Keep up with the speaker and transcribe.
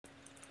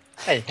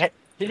Hey,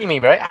 hitting me,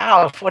 bro.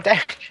 Ow, 4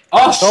 damage.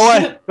 Oh Go shit!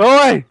 away! Go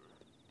away!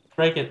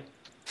 Break it.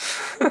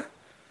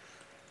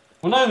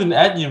 We're not even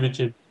at you,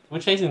 Richard. We're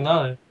chasing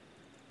Nato.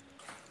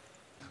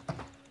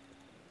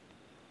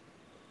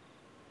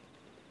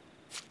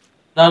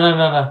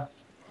 No.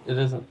 It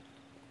isn't.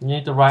 You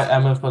need the right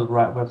ammo for the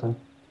right weapon.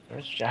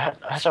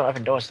 That's not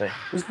open doors, though.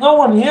 There's no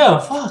one here.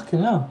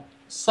 Fucking hell.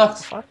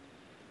 Sucks. Fuck?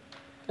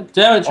 God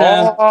damn it,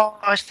 Tran. Oh,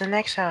 it's the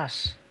next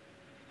house.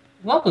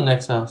 Not the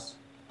next house.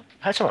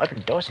 I heard someone open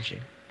the doors and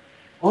shit.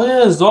 Oh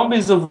yeah,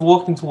 zombies are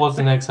walking towards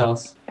the next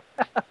house.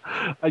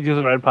 I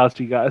just ran past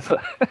you guys.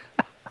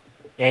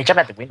 Yeah, he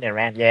jumped out the window and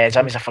ran. Yeah,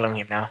 zombies are following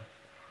him now.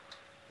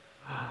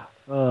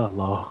 Oh,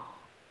 Lord.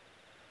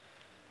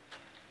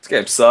 This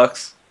game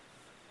sucks.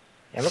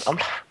 Yeah, look,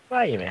 where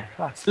are you, man?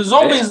 Fuck. The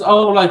zombies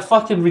are like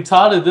fucking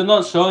retarded. They're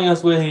not showing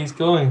us where he's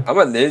going. I'm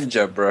a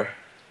ninja, bro.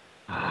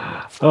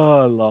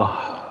 Oh, Lord.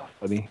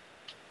 Funny.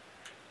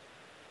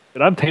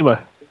 But I'm Timo.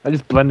 I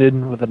just blend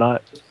in with the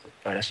night.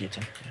 Oh, that's you,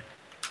 Tim.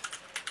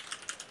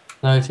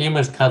 No, team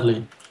is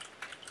cuddly.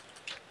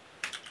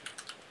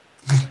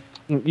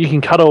 You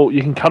can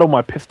cuddle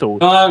my pistol.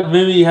 No,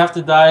 maybe you have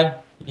to die.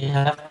 You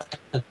have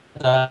to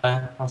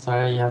die. I'm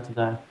sorry, you have to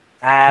die.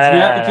 You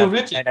have to kill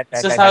Richard.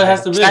 It's just how it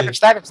has to be. Stab him,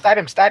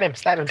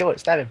 do it,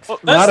 stab him. Don't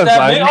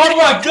stab me. Oh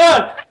my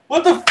god!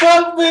 What the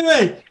fuck,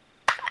 baby?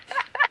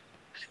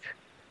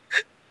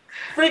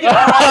 Freaking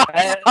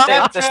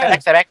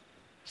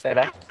Stay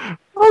back.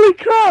 Holy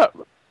crap!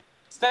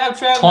 Stab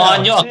Tran.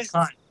 Tuan, you're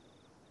fine.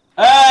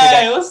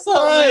 Hey, what's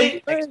up,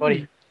 Lee? Next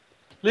body.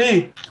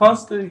 Lee,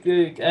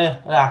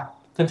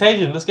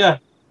 Contagion, let's go.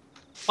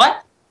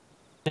 What?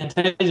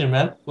 Contagion,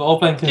 man. We're all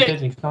playing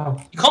Contagion. Come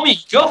on. You call me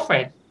your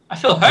girlfriend? I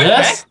feel hurt,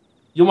 Yes?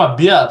 You're my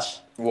bitch.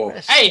 Whoa.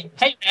 man. Hey,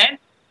 man.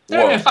 Don't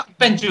Whoa. even fucking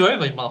bend you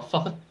over, you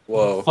motherfucker.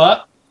 Whoa.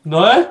 Fuck?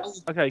 No?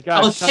 Okay, I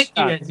guys. will shut take you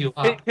down. as you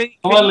Can, are. can,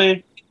 Come on,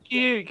 Lee.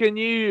 can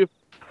you?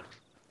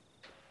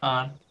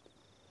 Tuan.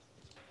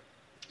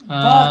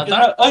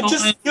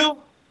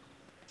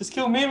 Just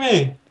kill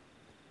Mimi.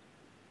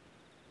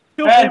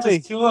 Kill Man, me.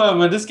 just kill her,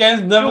 man. This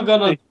game's never Kill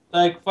gonna me.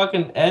 like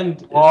fucking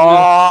end. Oh,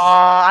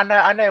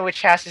 I know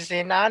which house is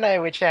in. I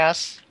know which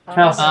house.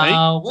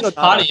 House. Which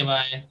party am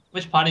I in?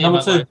 Which party am I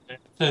Number going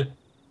two. to?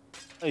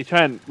 Hey,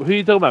 Tran, who are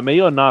you talking about? Me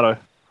or Nato?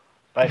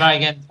 Both. Try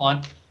again,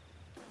 Tuan.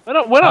 We're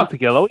not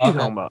together. What are you Okay.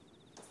 talking about?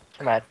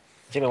 Come on.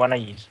 It's either one of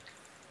you.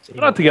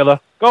 We're not together.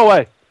 Go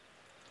away.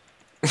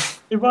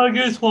 If I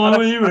get Tuan,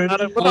 where you in?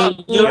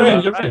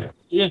 You're in.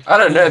 Yeah. I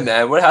don't know,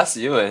 man. What house are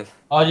you in?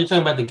 Oh, you're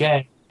talking about the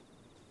game.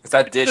 It's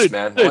that ditch,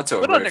 man. I went to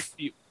we're a not roof. next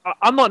to you.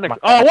 I'm not next.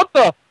 Oh, what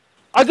the?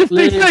 I just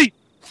Lee. DC.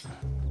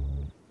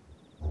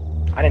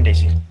 I didn't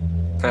DC.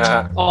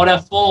 Oh,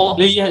 that four.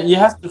 Lee, you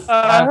have to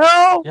fight.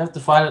 Hell? You have to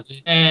fight it,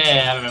 Lee.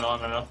 Yeah, I don't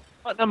know.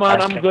 Oh, never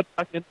mind. I'm good.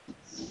 I can.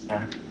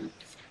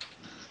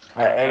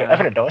 I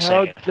open the door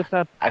Hell, so just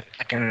that. I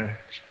can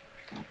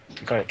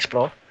go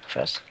explore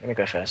first. Let me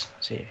go first.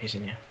 See if he's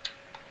in here.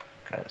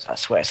 'Cause I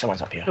swear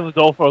someone's up here. Open the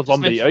door for a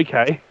zombie.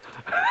 Okay.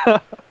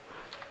 Let's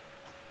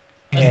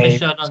Yeah, make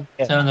sure I don't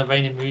yeah. turn on the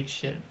rain and mood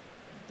shit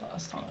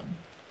last time.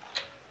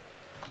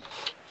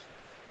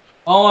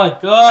 Oh my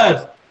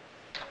god.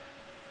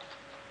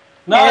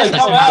 No, Yes,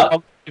 come that's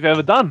out. You've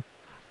ever done?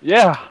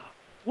 Yeah.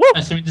 Woo!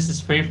 Assuming this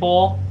is free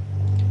fall.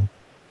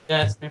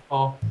 Yeah, it's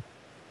before.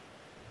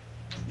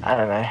 I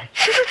don't know.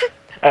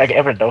 Okay,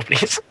 open the door,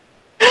 please.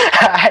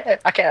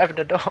 I can't open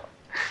the door.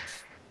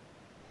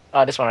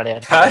 Oh, this one right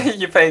there. How are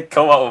you playing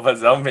co-op with a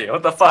zombie?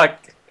 What the fuck?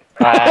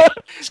 Alright.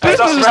 This That's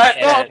is not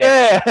right. not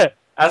fair.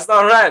 That's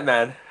not right,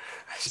 man.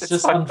 It's It's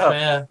just fucked up.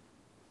 unfair.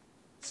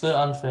 So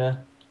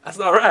unfair. That's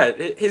not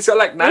right. He's got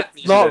like night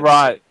It's vision. not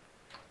right.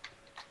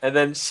 And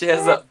then she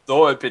has the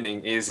door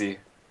opening easy.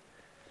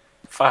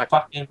 Fuck.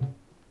 Fucking.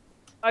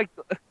 Like,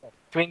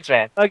 Twins,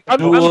 man. I'm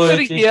Do it,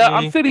 sitting here.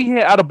 I'm Kiki. sitting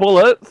here out of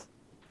bullets.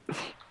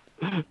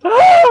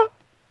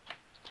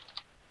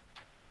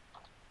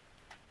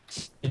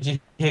 Did you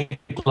hear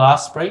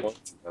glass break?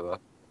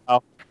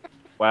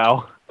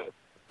 Wow.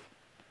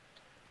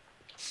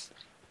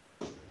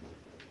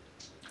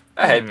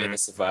 I hate being a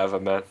survivor,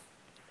 man.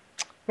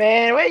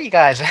 Man, where are you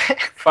guys?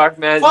 Fuck,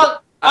 man.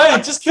 What? Hey,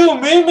 just kill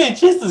Mimi!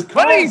 Jesus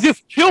Why don't you Christ!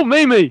 just kill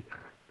Mimi?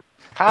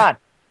 Can't.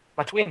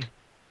 My twin.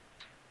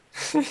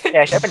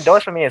 Yeah, she opened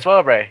doors for me as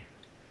well, bro.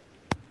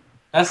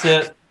 That's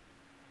it.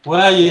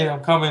 Where are you?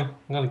 I'm coming.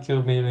 I'm gonna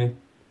kill Mimi.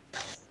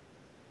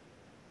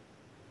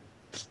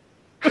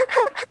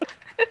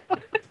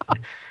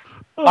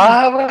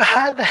 Oh,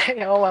 how the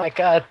hell? Oh my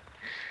god.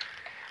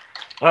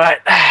 Alright.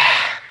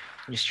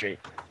 You straight.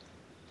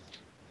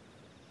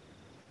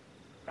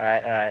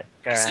 Alright.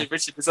 Go See, around.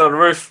 Richard is on the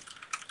roof.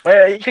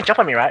 Wait, you can jump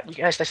on me, right? You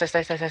can stay.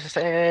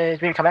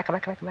 Maybe come back.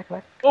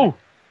 Oh,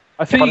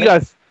 I see Jump on you me.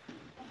 guys.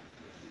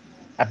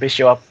 I boost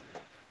you up.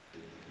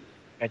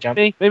 Go jump.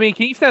 Mimi,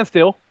 can you stand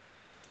still?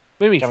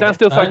 Mimi, Jump stand in.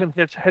 still so I Huh? can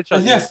headshot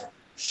you. Yes!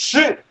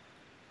 Shit!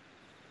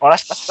 Oh,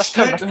 that's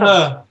Shit turn.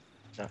 her!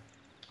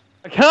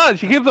 I can't.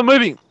 She keeps on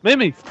moving.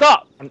 Mimi,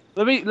 stop.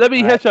 Let me Alright.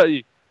 headshot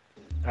you.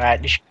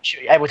 Alright, you should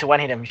be able to one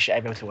hit him. You should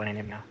be able to one hit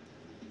him now.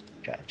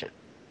 Try.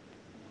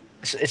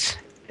 It's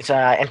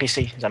a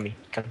NPC zombie.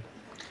 Come.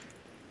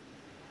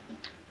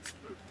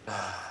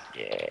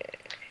 Yeah.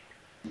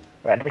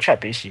 Right, let me try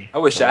to boost you. I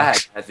wish I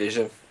had that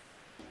vision.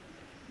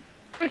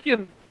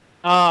 Freaking.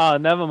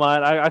 Never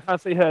mind. I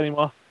can't see her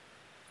anymore.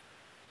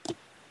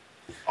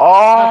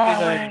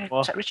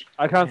 Oh,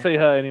 I can't see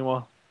her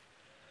anymore.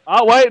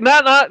 Oh wait, no.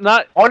 Oh no,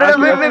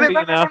 Actually, I can wait, see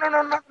you now.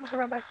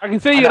 no. I can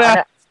see you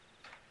now.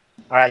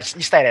 Alright,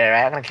 you stay there,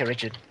 right? I'm gonna kill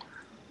Richard.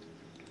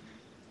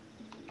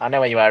 I know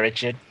where you are,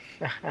 Richard.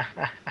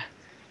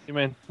 You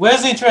mean?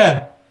 Where's he,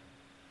 Tran?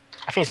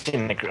 I think it's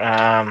in the hold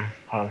on.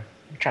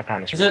 Let me try to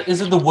find this.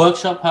 Is it the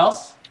workshop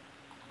house?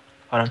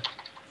 Hold on. They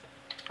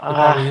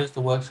probably use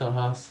the workshop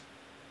house.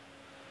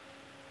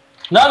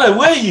 Nato,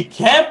 where are you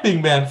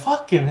camping, man?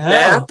 Fucking hell.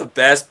 Man, I'm the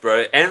best,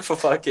 bro. And for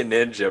fucking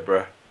ninja,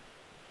 bro.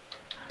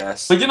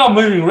 Yes. But you're not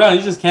moving around,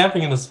 you're just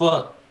camping in the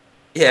spot.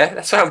 Yeah,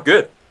 that's why I'm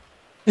good.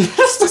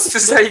 This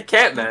is how you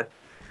camp, man.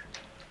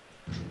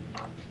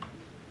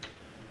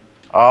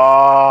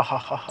 Oh,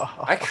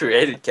 I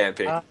created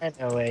camping. I I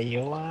know where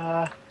you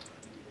are.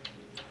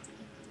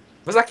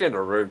 was like in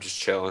a room just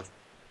chilling.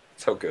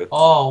 So good.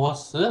 Oh,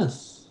 what's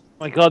this?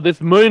 My God,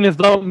 this moon is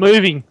not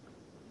moving.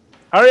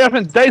 Hurry up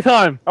in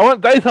daytime. I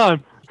want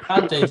daytime.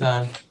 Not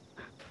daytime.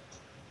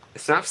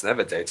 It's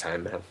never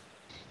daytime, man.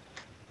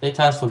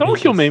 Daytime's for Don't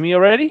kill bitches. Mimi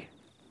already.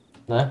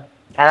 No?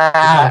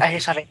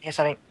 Here's something.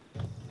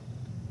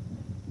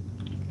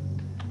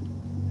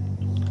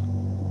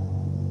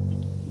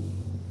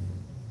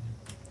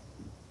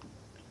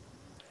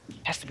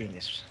 Has to be in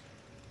this.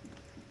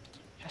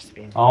 Has to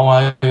be in. Oh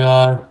my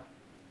god.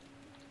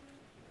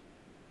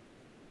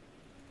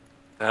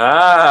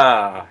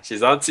 Ah,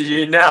 she's on to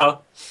you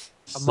now.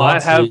 I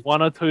might have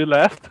 1 or 2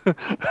 left.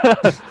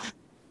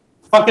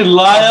 Fucking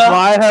liar.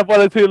 Might have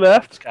 1 or 2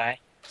 left. This guy.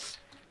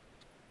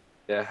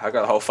 Yeah, I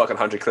got a whole fucking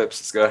 100 clips.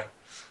 Let's go.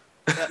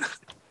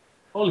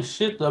 Holy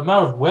shit, the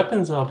amount of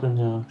weapons are up in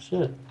here.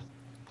 Shit.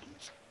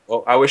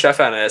 Well, I wish I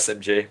found an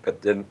SMG,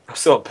 but then I'm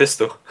still a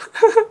pistol.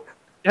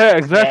 Yeah,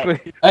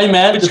 exactly. Hey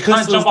man, But the you can't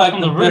pistol's jump like up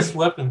on the the best roof.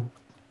 weapon.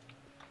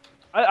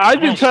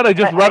 I've been trying to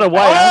just run away.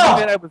 I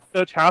haven't been able to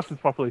search houses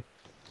properly.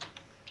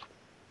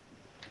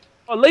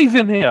 Oh, Lee's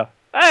in here.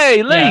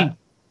 Hey, Lee. Yeah.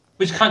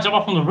 We just can't jump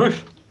up on the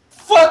roof.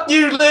 Fuck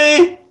you,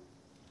 Lee!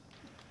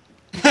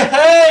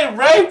 Hey,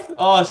 rape!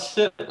 Oh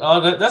shit.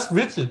 Oh, that's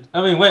Richard.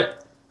 I mean, wait.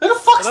 Who the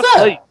fuck's That's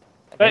that? Lee.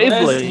 That is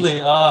That's Lee.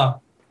 Lee. Ah.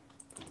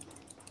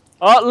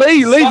 Oh,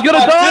 Lee's Suck gonna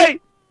my die.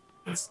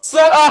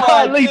 Suck Ah,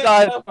 my Lee dick,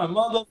 died. suck my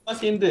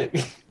motherfucking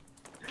dick.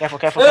 Careful.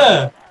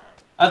 Yeah.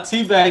 I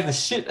teabagged the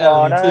shit out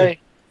Oh of you no. too.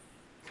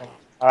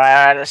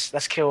 Alright,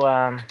 let's kill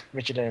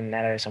Richard and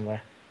Nato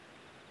somewhere.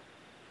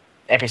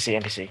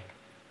 NPC.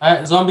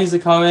 Alright, zombies are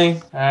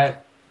coming. Alright.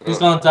 Who's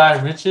gonna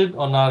die, Richard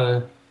or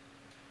Nato?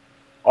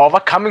 Oh, we're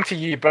coming to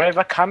you, bro.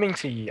 We're coming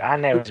to you. I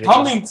know We're it's Richard.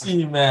 coming to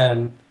you,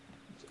 man.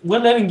 We're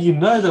letting you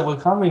know that we're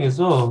coming as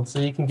well, so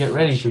you can get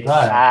ready to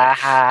die.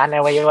 I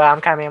know where you are.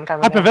 I'm coming.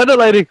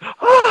 Hyperventilating.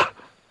 Ah!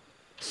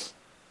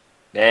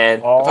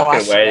 Man, Oh, I'm fucking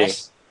that's waiting.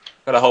 nice.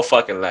 Got a whole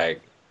fucking lag.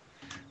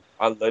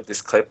 Unload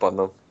this clip on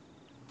them.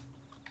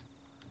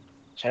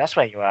 So that's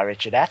where you are,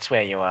 Richard. That's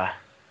where you are.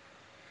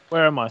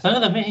 Where am I? Look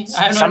at me.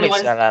 I have no idea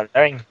Somebody's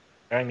what.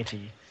 luring me to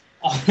you.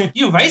 Oh,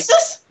 you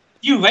racist?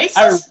 You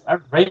racist? I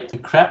raped the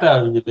crap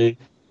out of you, big.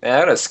 Man,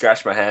 I'm gonna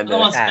scratch my hand I'm the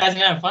one there.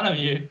 spazzing out in front of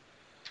you.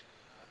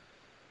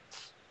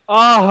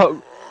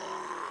 Oh,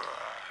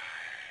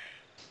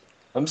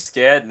 I'm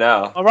scared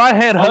now. my right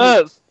hand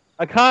hurts.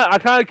 I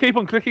can't keep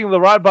on clicking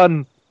the right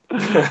button.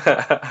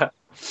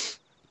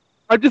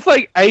 I'm just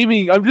like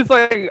aiming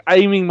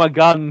my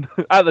gun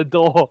at the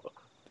door.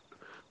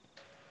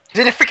 He's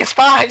in a freaking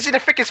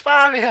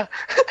spy. Over here.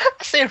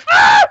 I see him.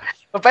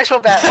 My baseball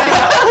bat.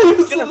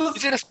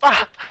 He's in a spy.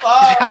 He's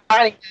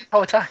hiding the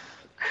whole time.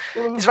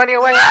 He's running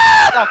away.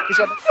 No, he's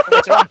got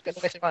nowhere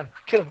to run.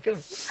 Kill him.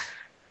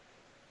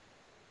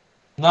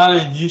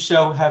 Nato, you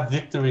shall have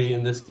victory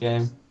in this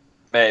game.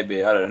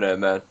 Maybe, I don't know,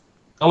 man.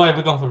 Oh wait,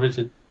 we're going for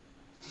Richard.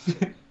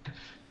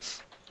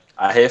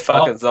 I hear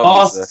fucking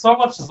Oh, zombies. so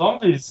much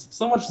zombies.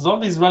 So much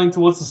zombies running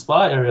towards the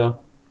spy area.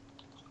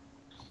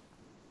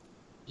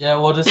 Yeah,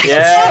 we'll just...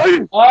 Yeah.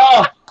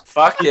 Oh!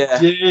 Fuck yeah.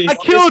 Jeez. I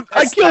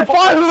killed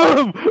 5 of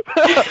them.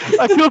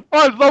 I killed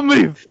 5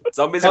 zombies.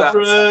 Zombies are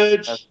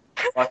Cockroach!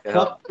 fucking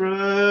hell.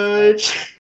 Cockroach!